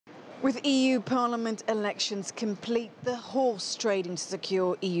With EU Parliament elections complete, the horse trading to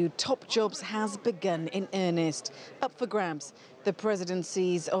secure EU top jobs has begun in earnest. Up for grabs, the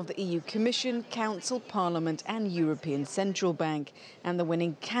presidencies of the EU Commission, Council, Parliament and European Central Bank. And the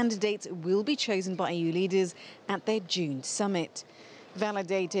winning candidates will be chosen by EU leaders at their June summit.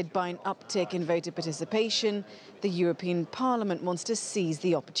 Validated by an uptick in voter participation, the European Parliament wants to seize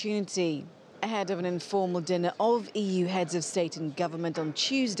the opportunity. Ahead of an informal dinner of EU heads of state and government on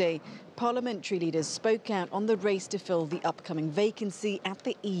Tuesday, parliamentary leaders spoke out on the race to fill the upcoming vacancy at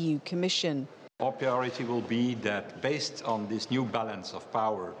the EU Commission. Our priority will be that, based on this new balance of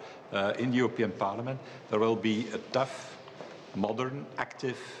power in the European Parliament, there will be a tough, modern,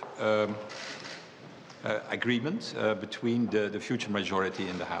 active agreement between the future majority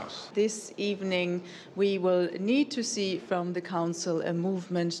in the House. This evening we will need to see from the Council a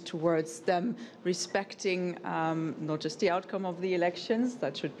movement towards them respecting not just the outcome of the elections,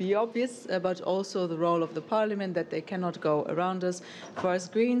 that should be obvious, but also the role of the Parliament, that they cannot go around us. For us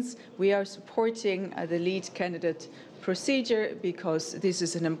Greens, we are supporting the lead candidate procedure because this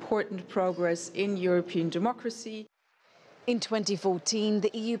is an important progress in European democracy. In 2014, the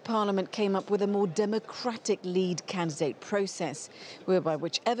EU Parliament came up with a more democratic lead candidate process, whereby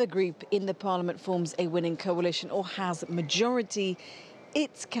whichever group in the Parliament forms a winning coalition or has majority,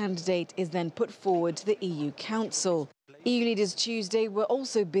 its candidate is then put forward to the EU Council. EU leaders Tuesday were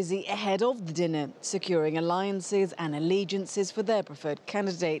also busy ahead of the dinner, securing alliances and allegiances for their preferred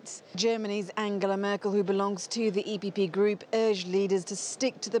candidates. Germany's Angela Merkel, who belongs to the EPP group, urged leaders to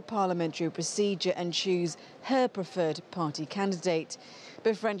stick to the parliamentary procedure and choose her preferred party candidate.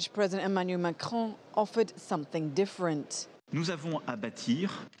 But French President Emmanuel Macron offered something different.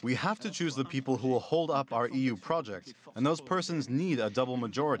 We have to choose the people who will hold up our EU project, and those persons need a double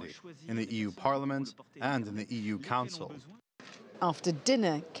majority in the EU Parliament and in the EU Council. After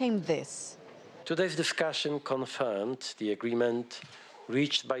dinner came this. Today's discussion confirmed the agreement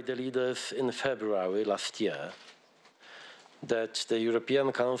reached by the leaders in February last year, that the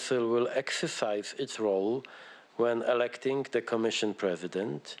European Council will exercise its role when electing the Commission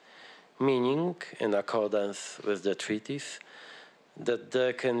President, meaning, in accordance with the treaties, that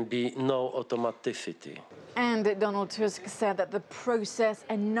there can be no automaticity. And Donald Tusk said that the process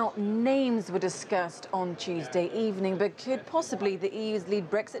and not names were discussed on Tuesday evening, but could possibly the EU's lead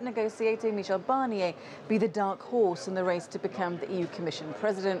Brexit negotiator, Michel Barnier, be the dark horse in the race to become the EU Commission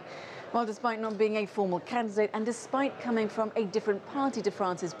President? Well, despite not being a formal candidate and despite coming from a different party to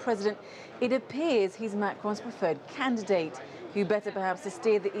France's president, it appears he's Macron's preferred candidate. Who better perhaps to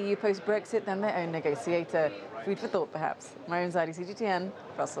steer the EU post-Brexit than their own negotiator? Food for thought, perhaps. Mariam, Zaidi, CGTN,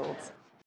 Brussels.